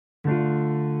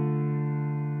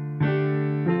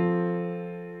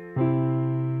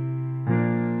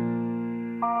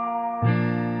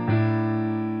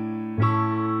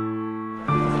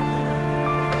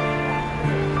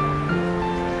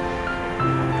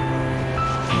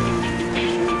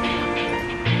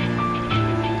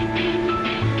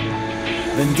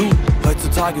Wenn du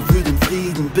heutzutage für den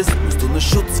Frieden bist, musst du eine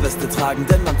Schutzweste tragen,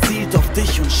 denn man zielt auf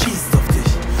dich und schießt auf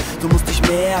dich. Du musst dich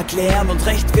mehr erklären und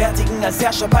rechtfertigen als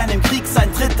Herrscher bei einem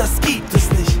Kriegseintritt, das gibt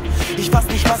es nicht. Ich weiß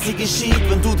nicht, was hier geschieht,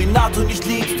 wenn du die NATO nicht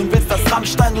liebst und willst, dass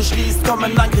Rammstein du schließt.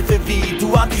 Kommen Angriffe wie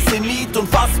du Antisemit,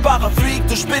 unfassbarer Freak,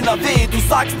 du Spinner weh, du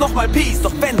sagst nochmal Peace.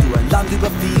 Doch wenn du ein Land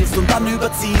überfielst und dann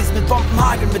überziehst, mit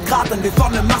Bombenhagel, mit Kratern wie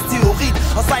von einem Asteroid,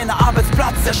 aus einer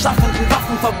Arbeitsplatz erschaffenden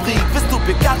Waffenfabrik, bist du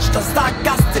begatschter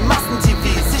Stargast im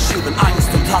Massen-TVs. Sie schüren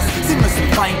Angst und Hass, sie müssen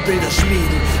Feindbilder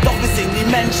schmieden. Doch wir sehen die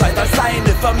Menschheit als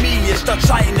eine Familie, statt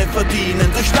Scheine verdienen,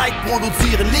 durch Leid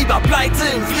produzieren, lieber Pleite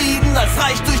im Frieden als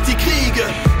reich durch die Kriege.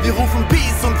 Wir rufen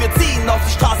Peace und wir ziehen auf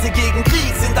die Straße gegen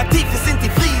Krieg, sind aktiv, wir sind die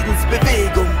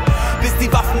Friedensbewegung. Bis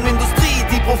die Waffenindustrie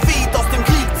die Profit aus dem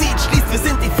Krieg zieht, schließt, wir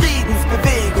sind die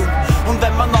Friedensbewegung. Und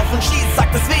wenn man auf uns schießt,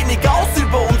 sagt es weniger aus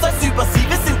über uns als über sie,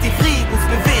 wir sind die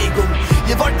Friedensbewegung.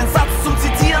 Ihr wollt einen Satz zum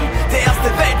Zitieren? Der erste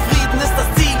Weltfrieden ist das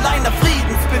Ziel einer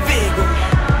Friedensbewegung.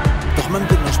 Doch man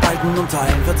will nur spalten und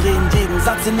teilen, verdrehen jeden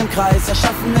Satz in den Kreis,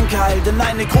 erschaffen einen Keil. Denn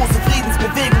eine große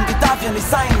Friedensbewegung, die darf ja nicht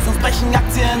sein, sonst brechen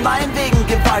Aktien ein wegen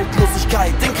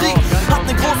Gewaltlosigkeit. Den Krieg hat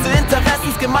eine große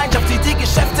Interessensgemeinschaft, die die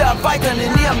Geschäfte erweitern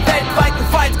in ihrem weltweiten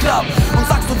Fight Club. Und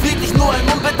sagst du wirklich nur ein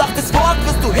unbedachtes Wort,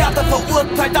 wirst du härter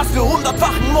verurteilt als für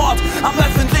 100-fachen Mord am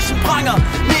öffentlichen Pranger.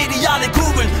 Mediale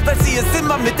Kugeln, weil sie es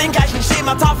immer mit den gleichen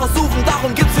Schemata versuchen.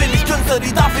 Darum gibt's wenig Künstler,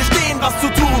 die dafür stehen, was zu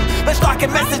tun. Weil starke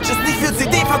Messages nicht für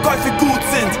CD-Verkäufe gut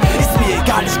sind. Ist mir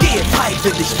egal, ich gehe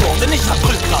freiwillig vor, denn ich hab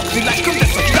Rückgrat. Vielleicht kommt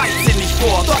es euch leichtsinnig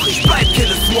vor, doch ich bleib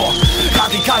KilezMore.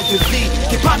 Radikal für Frieden,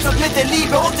 gepanzert mit der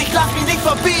Liebe und ich lass mich nicht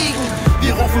verbiegen.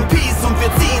 Wir rufen Peace und wir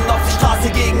ziehen auf die Straße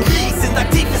gegen Krieg, sind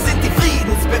aktiv, wir sind die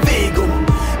Friedensbewegung.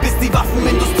 Bis die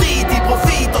Waffenindustrie die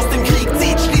Profit aus dem Krieg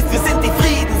zieht, schließt, wir sind die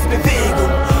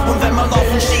Friedensbewegung. Und wenn man auf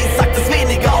uns schießt, sagt es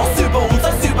weniger aus über uns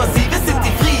als über sie, wir sind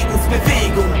die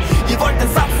Friedensbewegung. Ihr wollt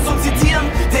den Satz zum Zitieren?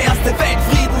 Der erste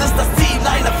Weltfrieden ist das Ziel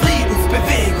einer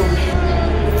Friedensbewegung.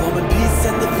 Wir formen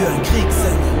Peace-Ende für ein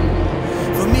Kriegsende.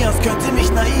 Von mir aus könnt ihr mich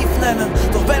naiv nennen,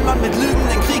 doch wenn man mit Lügen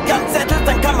den Krieg anzettelt,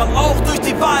 dann kann man auch durch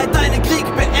die Wahrheit einen Krieg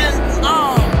beenden.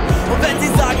 Und wenn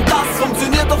sie sagen, das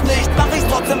funktioniert doch nicht, mach ich's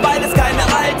trotzdem, weil es keine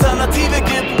Alternative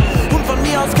gibt. Und von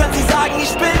mir aus können sie sagen,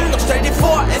 ich bin, doch stell dir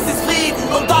vor, es ist Frieden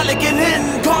und alle gehen hin,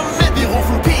 komm mit. Wir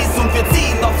rufen Peace und wir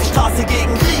ziehen auf die Straße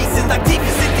gegen Krieg, sind aktiv,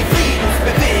 wir sind die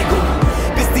Friedensbewegung.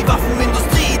 Bis die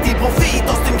Waffenindustrie die Profit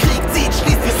aus dem Krieg zieht,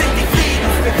 schließt, wir sind die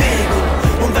Friedensbewegung.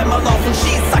 Und wenn man auf uns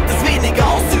schießt, sagt es weniger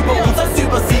aus über uns als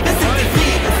über sie, wir sind die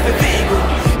Friedensbewegung.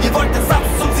 Ihr wollt den Satz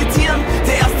zum Zitieren?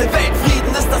 Der erste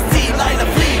Weltfrieden ist das Ziel einer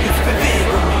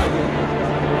Friedensbewegung.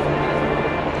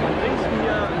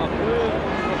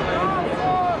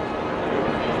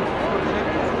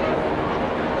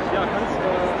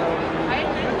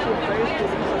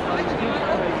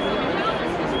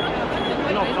 Ich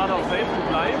bin auch gerade auf Facebook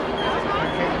live,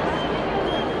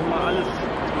 um mal alles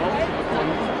drauf zu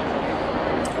bekommen.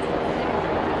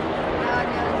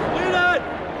 Frieden,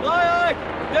 Freiheit,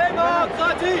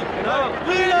 Demokratie! Genau.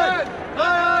 Frieden,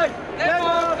 Freiheit,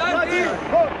 Demokratie!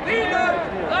 Frieden,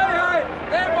 Freiheit,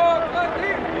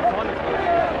 Demokratie! Hier vorne ist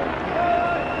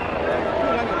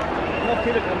noch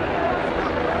Telegram.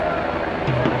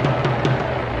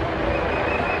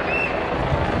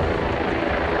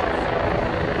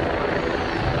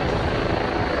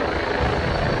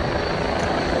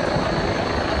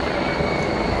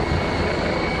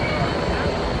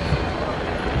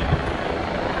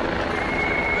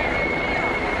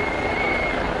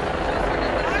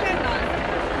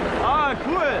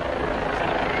 Cool!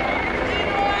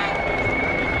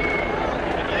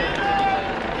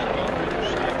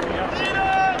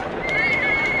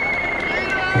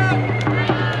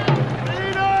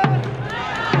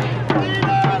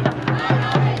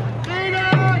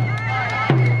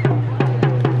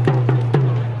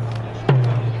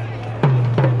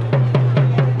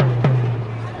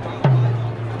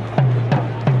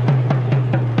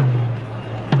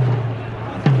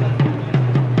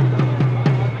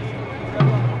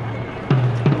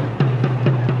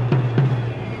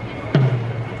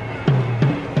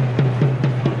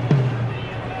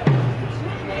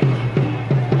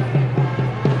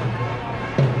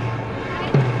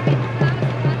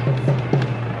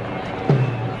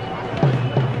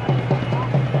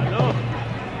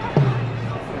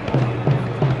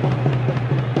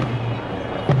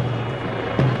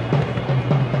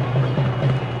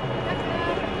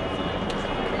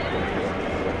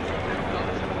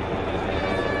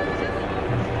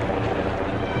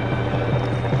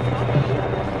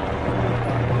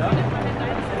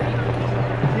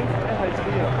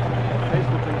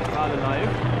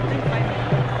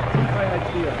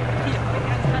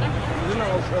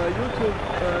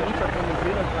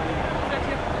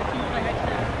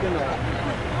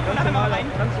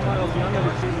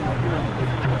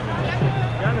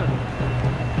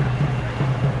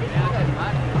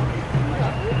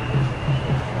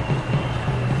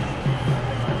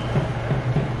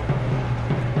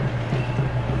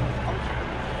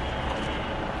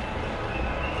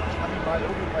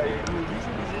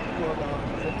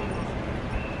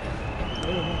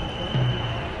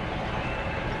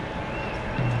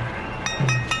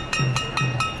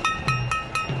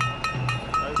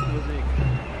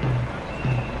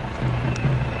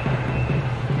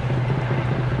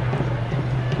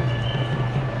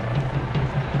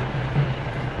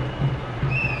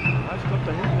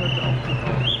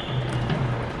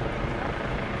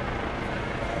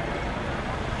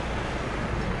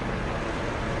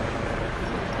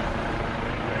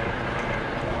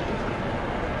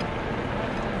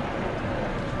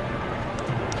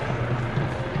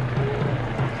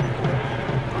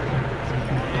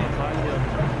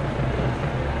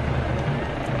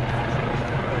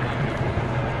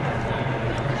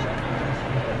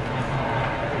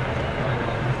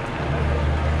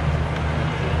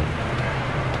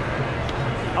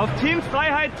 Auf Team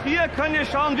Freiheit Trier könnt ihr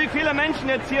schauen, wie viele Menschen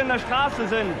jetzt hier in der Straße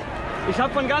sind. Ich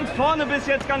habe von ganz vorne bis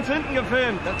jetzt ganz hinten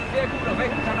gefilmt. Das ist sehr gut. Auf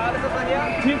welchem Kanal ist das dann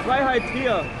her? Team Freiheit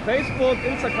Trier. Facebook,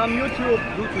 Instagram, YouTube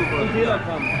und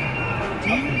Telegram.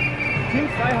 Team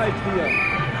Freiheit Trier.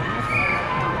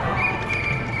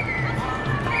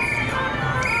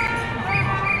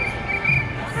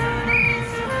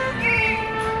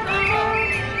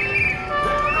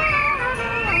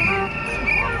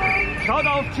 Schaut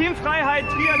auf Team Freiheit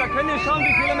Trier, da könnt ihr schauen,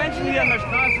 wie viele Menschen hier an der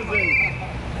Straße sind.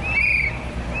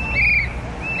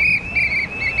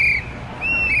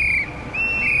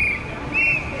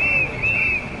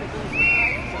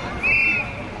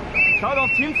 Schaut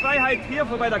auf Team Freiheit Trier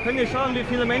vorbei, da könnt ihr schauen, wie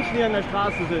viele Menschen hier an der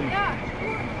Straße sind.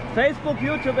 Facebook,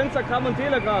 YouTube, Instagram und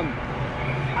Telegram.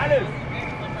 Alles.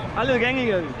 Alle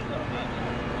gängigen.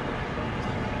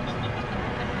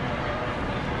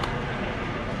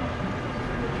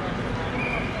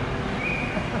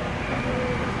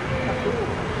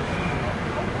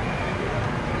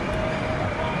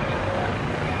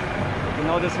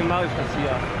 Genau deswegen mache ich das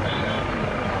hier.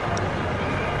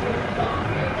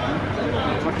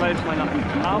 Ich mach gleich meine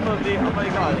Arme weh, aber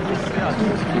egal. Das ist wert.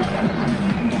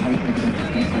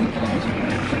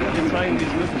 Wir zeigen, wie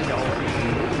es lustig aussieht.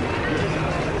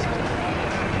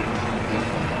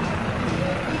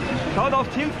 Schaut auf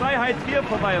Team Freiheit Trier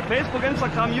vorbei. Auf Facebook,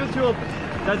 Instagram, YouTube.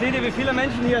 Da seht ihr, wie viele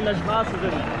Menschen hier in der Straße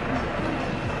sind.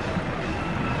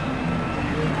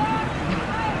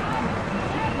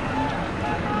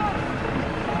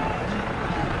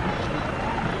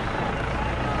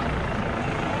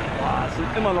 Es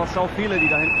sind immer noch so viele, die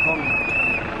da hinten kommen.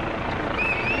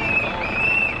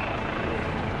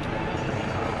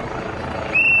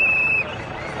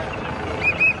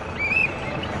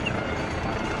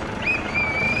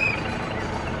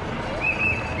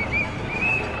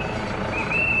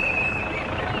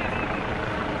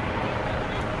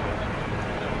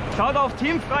 Schaut auf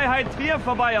Team Freiheit Trier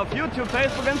vorbei, auf YouTube,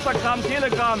 Facebook, Instagram,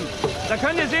 Telegram. Da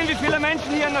könnt ihr sehen, wie viele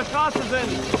Menschen hier in der Straße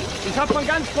sind. Ich habe von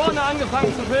ganz vorne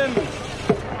angefangen zu filmen.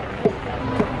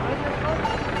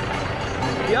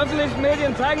 Die öffentlichen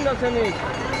Medien zeigen das ja nicht.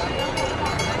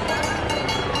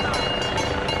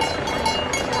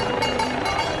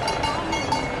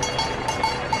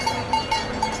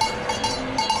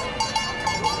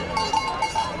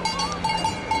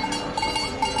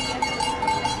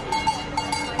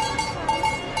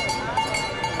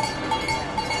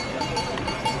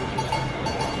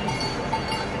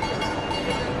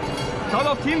 Schaut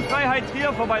auf Team Freiheit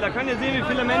Trier vorbei, da könnt ihr sehen, wie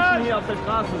viele Menschen hier auf der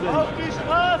Straße sind. Auf die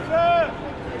Straße!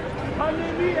 Die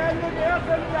Pandemie endet erst,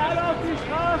 wenn wir alle auf die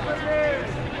Straße gehen!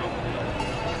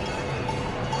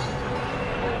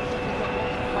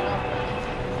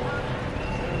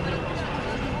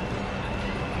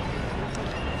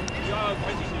 Ja,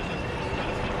 weiß ich nicht.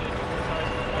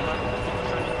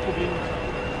 Problem.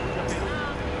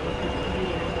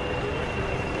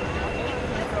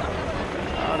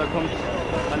 Ah, da kommt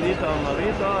Anita und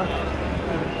Marisa.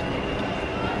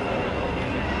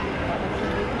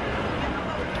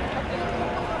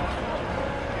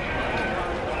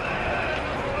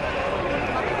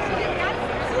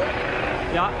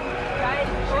 Ja.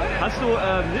 Hast du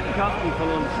Visitenkarten von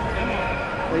uns?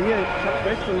 Ja, hier, ich habe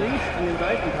rechts und links in den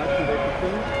Seitentaschen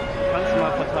weggefunden. Kannst du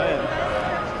mal verteilen.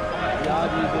 Ja,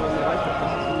 die so eine Reichweite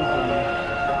sind.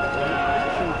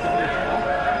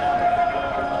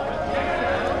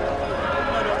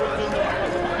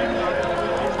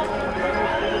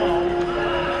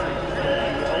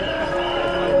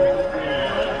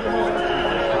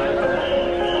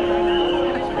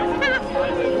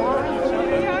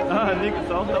 Nick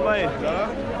ist auch dabei. Ja. Die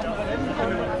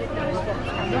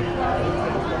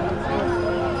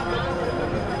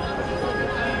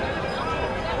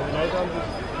Leute haben sich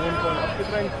vorhin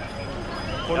abgedrängt,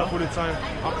 vor der Polizei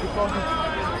abgebrochen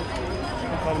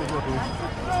und kamen nicht mehr durch.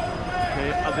 Okay,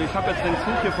 also ich habe jetzt den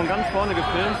Zug hier von ganz vorne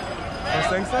gefilmt. Was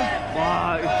denkst du?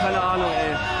 Boah, keine Ahnung,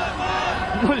 ey.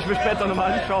 Muss ich mir später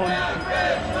nochmal anschauen.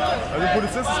 Also ein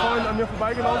Polizist ist vorhin an mir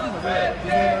vorbeigelaufen, also die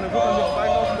sind in einer Gruppe an mir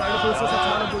vorbeigelaufen. Der eine Polizist hat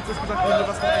zum anderen Polizist gesagt, wir haben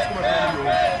was von 1,3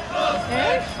 Millionen.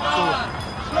 Echt? So.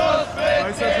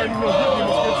 Weißt du, wenn ich nur hier gehen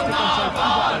muss, jetzt steht anscheinend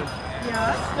überall.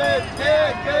 Ja. Mit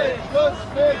Tegel, Schluss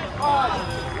mit Fall!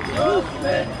 Schluss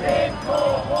mit dem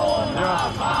Corona!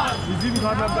 Ja, die 7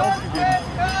 Karten haben wir aufgegeben.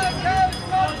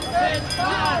 Schluss mit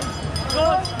Fall!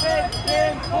 Schluss mit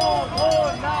dem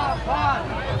Corona-Fall!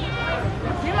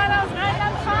 Jemand aus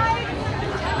Rheinland-Pfalz?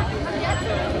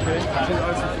 Okay, das sind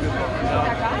alles so viele Karten. Ja,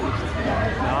 gar nichts.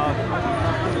 Ja.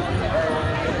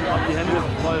 Hab die Hände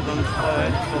voll, sonst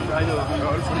hätte ich noch keine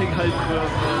Regelheit für.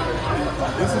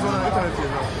 Ist in so einer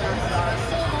Internetserie.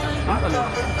 Internet.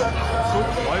 So,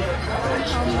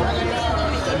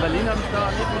 in Berlin habe ich da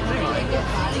nicht Probleme eigentlich.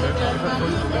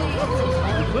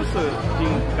 Die Größe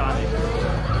ging gar nicht.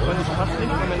 Und ich fast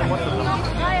nicht mehr mit der WhatsApp haben.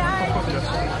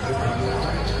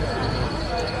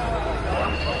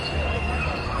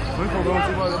 Wollen wir uns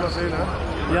überall immer sehen, ne?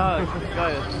 Ja,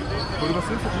 geil. Wo du was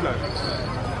filmst du die live?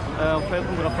 Auf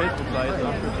unserer Facebook-Seite.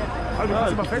 Also du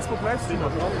kannst über Facebook live sehen.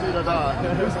 Auch wieder da.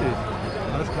 Grüß dich.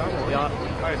 Alles klar? Ja.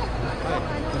 Hi.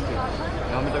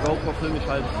 Ja, mit der GoPro filme ich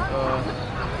halt,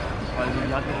 weil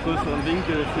die hat einen größeren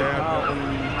Winkel, 4K und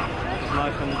das mache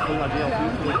ich dann mit Full HD auf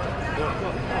YouTube.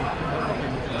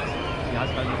 Ja,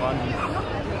 ist halt eine wahnsinnige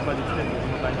Qualität, muss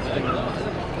man gleich denken.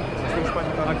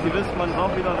 Aktivist, man ist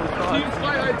auch wieder so stark. Team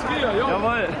Freiheit Trier, ja.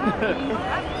 Jawohl.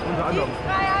 Unter anderem.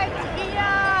 Freiheit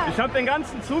Trier! Ich habe den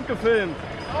ganzen Zug gefilmt.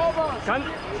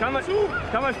 Kann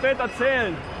man später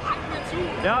zählen.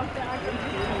 Ja?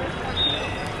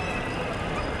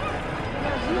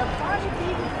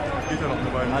 Geht ja noch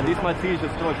eine Weile. Ja, diesmal ziehe ich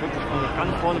es durch, wirklich von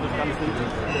ganz vorne bis ganz hinten.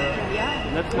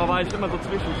 Letztes Mal war ich immer so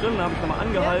zwischendrin, da habe ich nochmal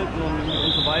angehalten und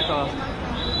so weiter.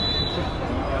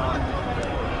 Ja.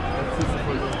 Jetzt ziehst du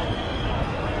voll durch.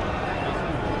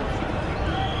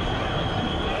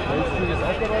 Welches Team ist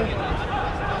auch dabei?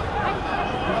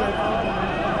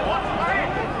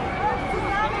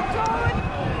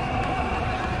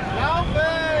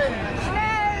 Laufen!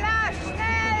 Schneller,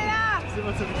 schneller!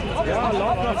 Ja,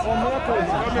 lauf nach Frau Merkel. Ich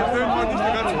kann mir filmen, nicht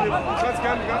die ganze Zeit. Ich weiß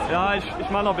gerne ganz. Ja, ich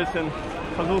mache noch ein bisschen.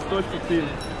 Versuch's durchzuziehen.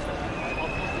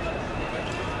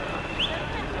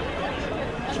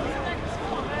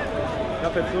 Ich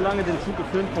habe jetzt so lange den Zug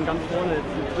gefilmt von ganz vorne,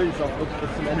 jetzt will ich es auch wirklich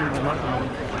bis zum Ende mal machen. Und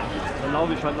dann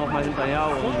laufe ich halt noch mal hinterher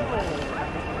und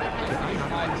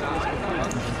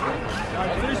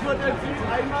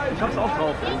ich hab's auch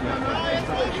drauf.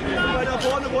 Weil da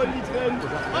vorne wollen die trennen.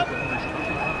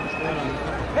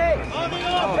 Hey!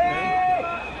 Hey!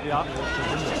 Ja. Ich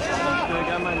stelle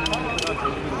gerne meinen was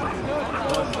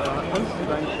kannst du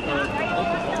eigentlich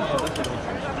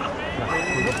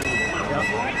ja.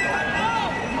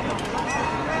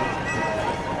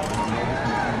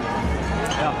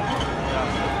 Ja. Ja.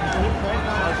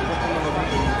 Also, das können wir mal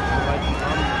gut soweit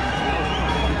haben.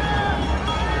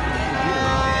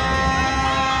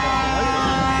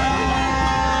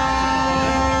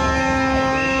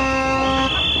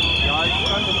 Ja, ist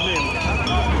kein Problem.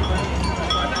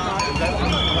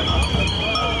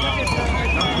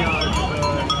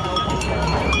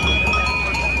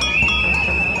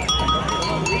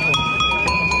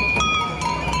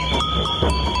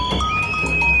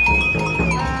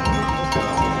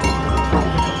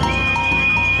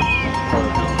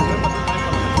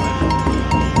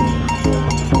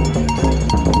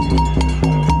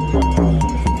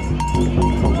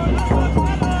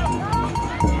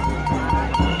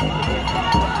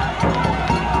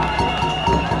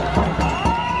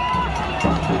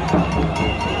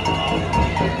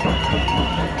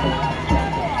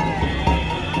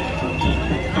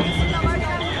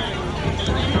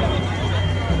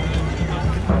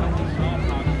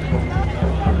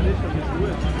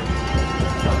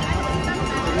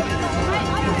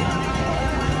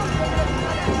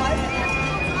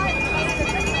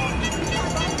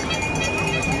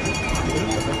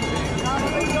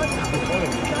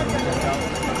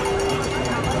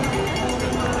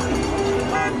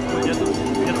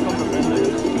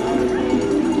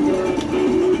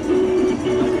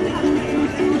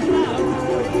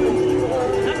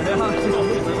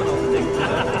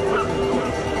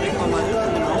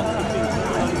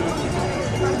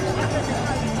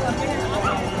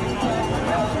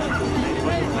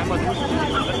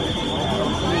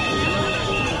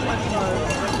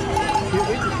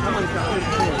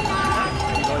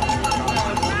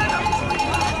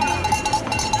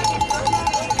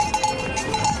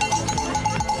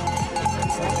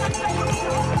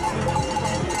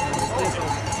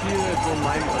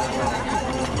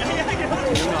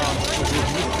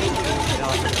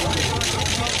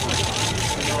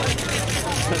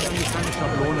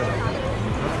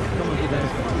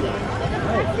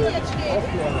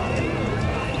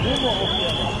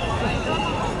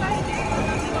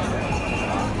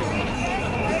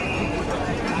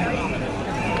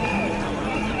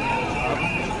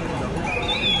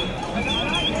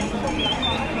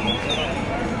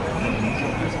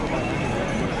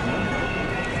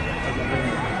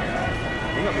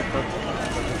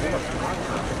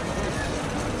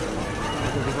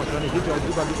 Wahrscheinlich hinterher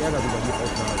drüber geärgert über die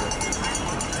Aufnahme.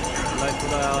 Vielleicht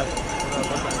oder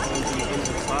was einfach irgendwie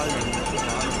Zahlen.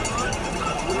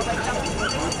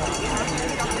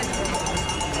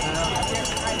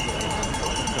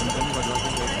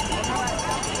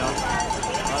 Ja.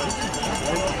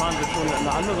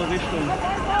 andere Richtung. Ja,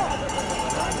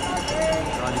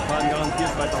 die fahren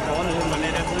garantiert weiter vorne hin. Nee,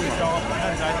 der Bus ist ja auch auf der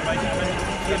anderen Seite, weil die können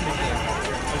hier nicht hin.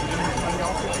 Also die müssen man ja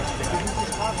auch gerecht.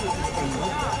 Die Straße ist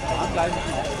anbleiben.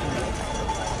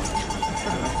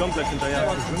 Ich komme gleich hinterher.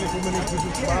 Ich will nicht unbedingt diese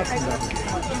Straßen da.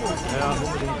 Ja,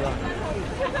 unbedingt da.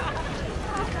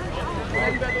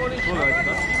 So Leute,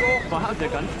 das war der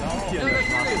ganze Sieg hier in der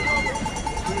Straße.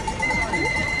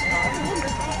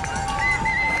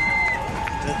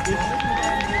 Wer es nicht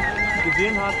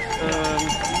gesehen hat,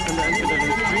 könnt ihr entweder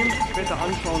den Stream später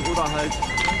anschauen oder halt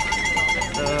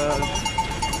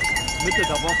Mitte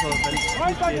der Woche, wenn es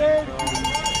gut geht,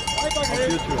 auf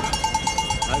YouTube.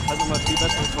 Da ist halt nochmal viel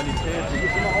bessere Qualität.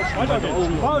 Weiter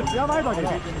geht's. Ja, weiter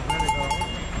geht's.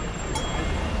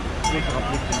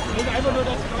 Einfach nur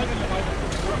das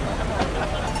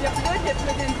Ja, blöd jetzt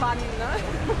mit den Bannen, ne?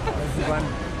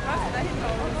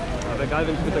 Wäre geil,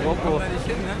 wenn ich mit der GoPro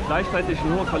gleichzeitig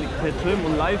in hoher Qualität filmen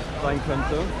und live sein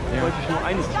könnte. Wollte ich nur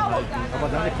eines halten. Aber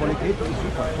deine Qualität ist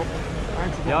super. Top.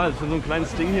 Ja, also so ein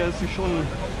kleines Ding hier ist sie schon.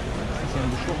 Das ist ja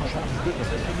ein bestochener scharfes Bild.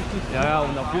 Ja, ja,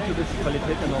 und auf YouTube ist die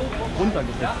Qualität dann auch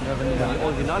runtergesetzt. Ja, wenn du die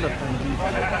Originaldateien siehst,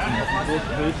 das ist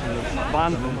so Bild, das ist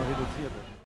Wahnsinn.